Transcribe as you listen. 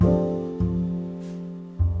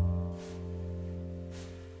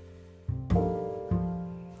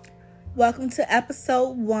Welcome to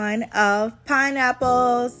episode 1 of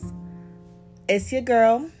Pineapples. It's your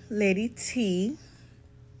girl, Lady T.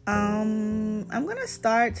 I'm going to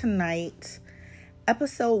start tonight,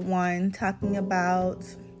 episode 1, talking about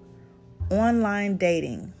online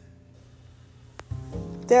dating.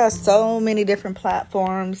 There are so many different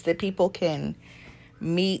platforms that people can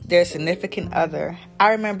meet their significant other.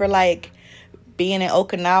 I remember being in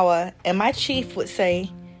Okinawa, and my chief would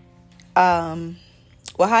say,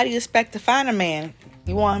 well, how do you expect to find a man?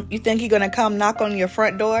 You think he's going to come knock on your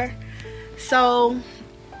front door? So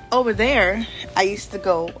over there, I used to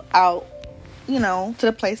go out, to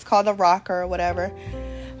the place called the Rocker or whatever.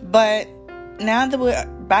 But now that we're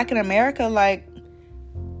back in America, I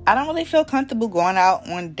don't really feel comfortable going out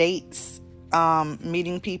on dates,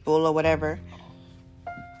 meeting people or whatever.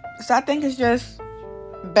 So I think it's just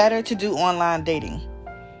better to do online dating.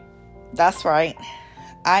 That's right.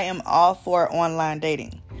 I am all for online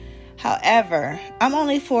dating. However, I'm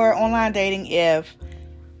only for online dating if,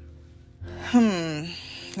 if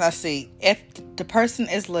the person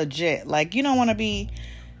is legit. You don't want to be,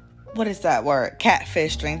 what is that word?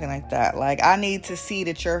 Catfish or anything like that. I need to see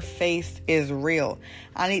that your face is real.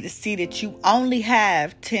 I need to see that you only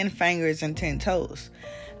have 10 fingers and 10 toes.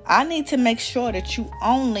 I need to make sure that you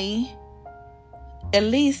only at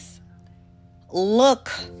least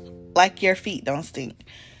look like your feet don't stink.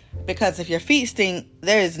 Because if your feet stink,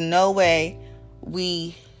 there is no way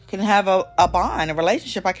we can have a bond, a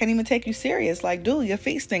relationship. I can't even take you serious. Dude, your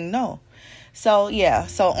feet stink. No. So, yeah.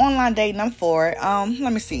 So, online dating, I'm for it.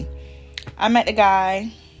 Let me see. I met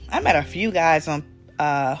a few guys on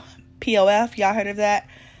POF. Y'all heard of that?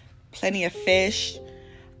 Plenty of Fish.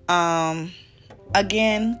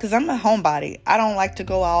 Again, because I'm a homebody. I don't like to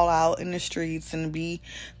go all out in the streets and be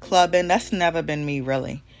clubbing. That's never been me,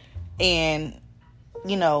 really. And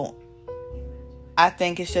I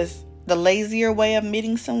think it's just the lazier way of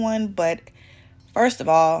meeting someone. But first of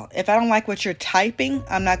all, if I don't like what you're typing,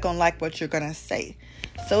 I'm not going to like what you're going to say.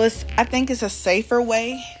 So I think it's a safer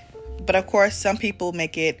way. But of course, some people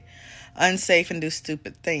make it unsafe and do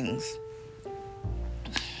stupid things.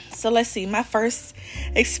 So let's see. My first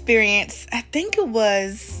experience, I think it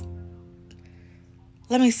was,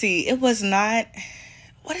 it was not,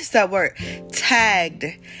 what is that word? Tagged.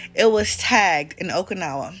 It was tagged in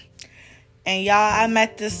Okinawa. And y'all, I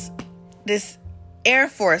met this Air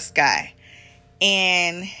Force guy.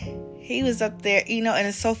 And he was up there, and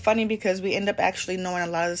it's so funny because we end up actually knowing a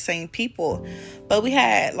lot of the same people. But we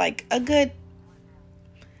had a good,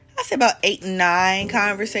 I say about 8, 9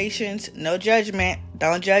 conversations. No judgment.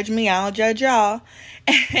 Don't judge me. I don't judge y'all.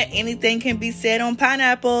 Anything can be said on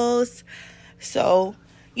Pineapples. So,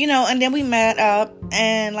 and then we met up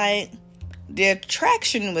and the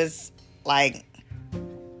attraction was high.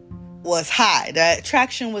 The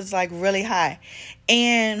attraction was really high.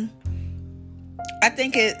 And I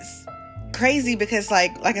think it's crazy because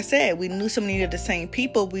like I said, we knew so many of the same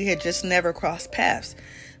people. We had just never crossed paths.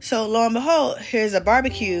 So lo and behold, here's a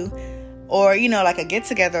barbecue or, a get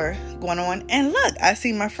together going on. And look, I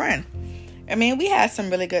see my friend. I mean, we had some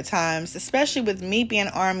really good times, especially with me being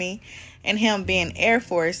Army and him being Air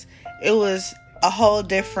Force. It was a whole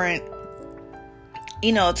different,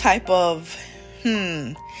 type of,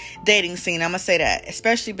 dating scene. I'm going to say that,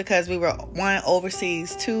 especially because we were, 1,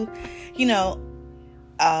 overseas, 2,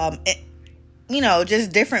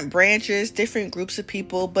 just different branches, different groups of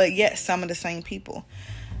people, but yet some of the same people.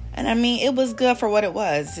 And I mean, it was good for what it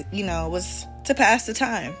was. It was to pass the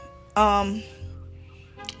time.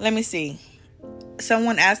 Let me see.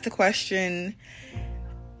 Someone asked the question,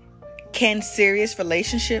 can serious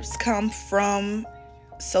relationships come from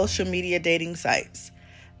social media dating sites?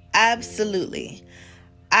 Absolutely.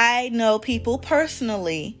 I know people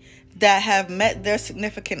personally that have met their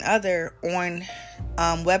significant other on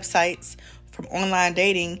websites from online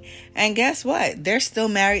dating. And guess what? They're still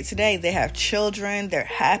married today. They have children. They're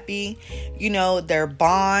happy. Their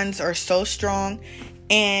bonds are so strong.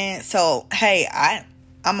 And so, hey,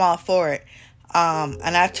 I'm all for it.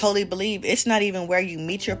 And I totally believe it's not even where you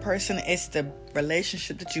meet your person. It's the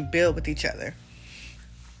relationship that you build with each other.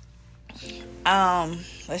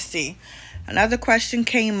 Let's see. Another question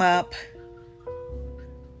came up.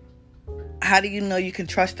 How do you know you can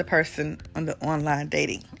trust the person on the online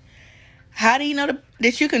dating? How do you know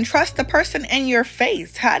that you can trust the person in your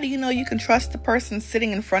face? How do you know you can trust the person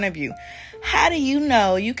sitting in front of you? How do you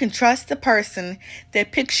know you can trust the person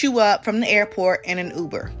that picks you up from the airport in an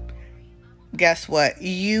Uber? Guess what?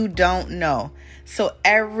 You don't know. So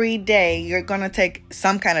every day you're going to take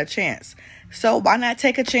some kind of chance. So why not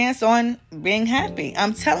take a chance on being happy?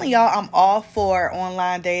 I'm telling y'all, I'm all for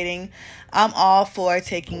online dating. I'm all for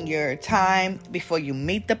taking your time before you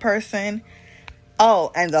meet the person.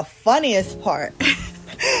 Oh, and the funniest part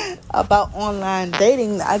about online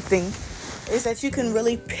dating, I think, is that you can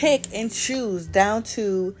really pick and choose down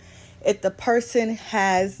to if the person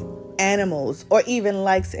has animals or even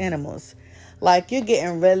likes animals. Like, you're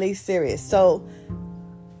getting really serious. So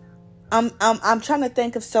I'm trying to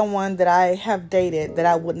think of someone that I have dated that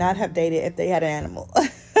I would not have dated if they had an animal.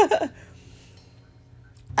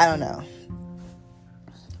 I don't know.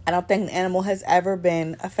 I don't think an animal has ever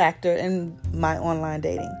been a factor in my online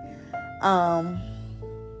dating.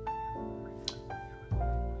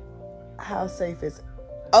 How safe is it?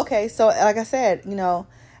 Okay, so like I said,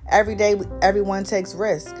 every day everyone takes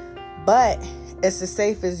risks, but it's as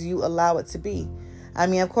safe as you allow it to be. I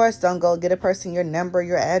mean, of course, don't go get a person your number,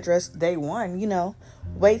 your address day one.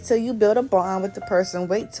 Wait till you build a bond with the person.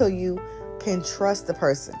 Wait till you can trust the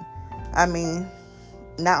person. I mean,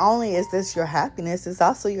 not only is this your happiness, it's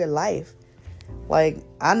also your life. Like,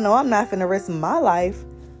 I know I'm not going to risk my life,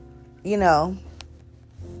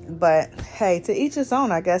 but hey, to each his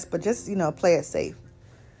own, I guess, but just, play it safe.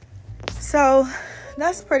 So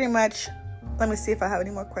that's pretty much, let me see if I have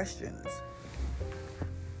any more questions.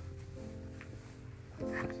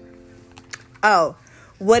 Oh,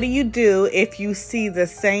 what do you do if you see the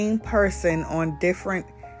same person on different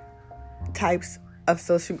types of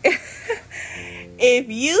social media? If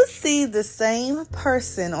you see the same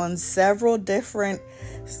person on several different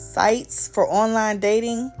sites for online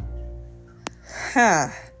dating,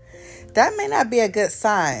 that may not be a good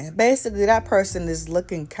sign. Basically, that person is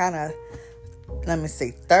looking kind of,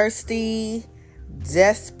 thirsty,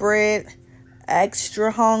 desperate,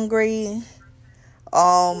 extra hungry,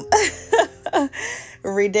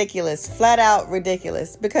 ridiculous, flat out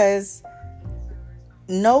ridiculous, because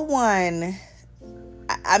no one,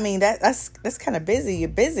 I mean, that's kind of busy. You're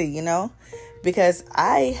busy, because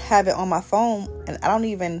I have it on my phone and I don't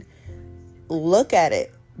even look at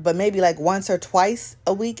it, but maybe like once or twice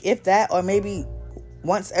a week, if that, or maybe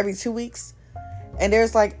once every 2 weeks. And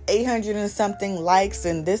there's like 800 and something likes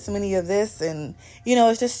and this many of this. And,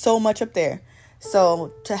 it's just so much up there.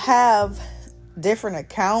 So to have different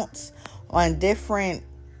accounts on different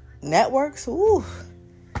networks, no.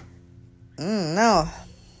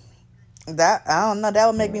 That, I don't know, that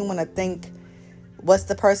would make me want to think, what's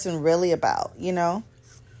the person really about,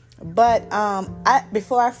 But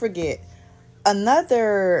before I forget,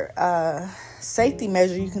 another safety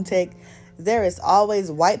measure you can take, there is always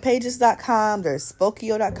whitepages.com, there's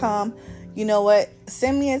spokeo.com. You know what?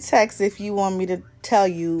 Send me a text if you want me to tell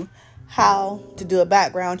you how to do a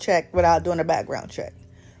background check without doing a background check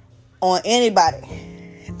on anybody.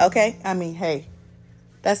 Okay? I mean, hey,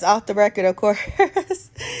 that's off the record, of course.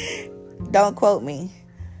 Don't quote me.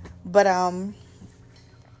 But,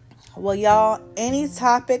 well, y'all, any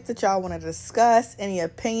topic that y'all want to discuss, any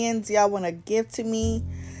opinions y'all want to give to me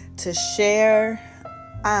to share,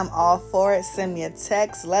 I'm all for it. Send me a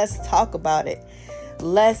text. Let's talk about it.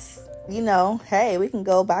 Let's, hey, we can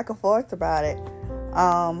go back and forth about it.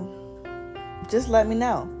 Just let me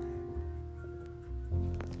know.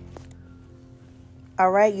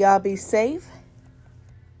 All right, y'all be safe.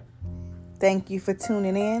 Thank you for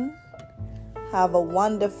tuning in. Have a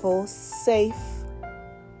wonderful, safe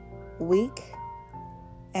week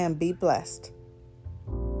and be blessed.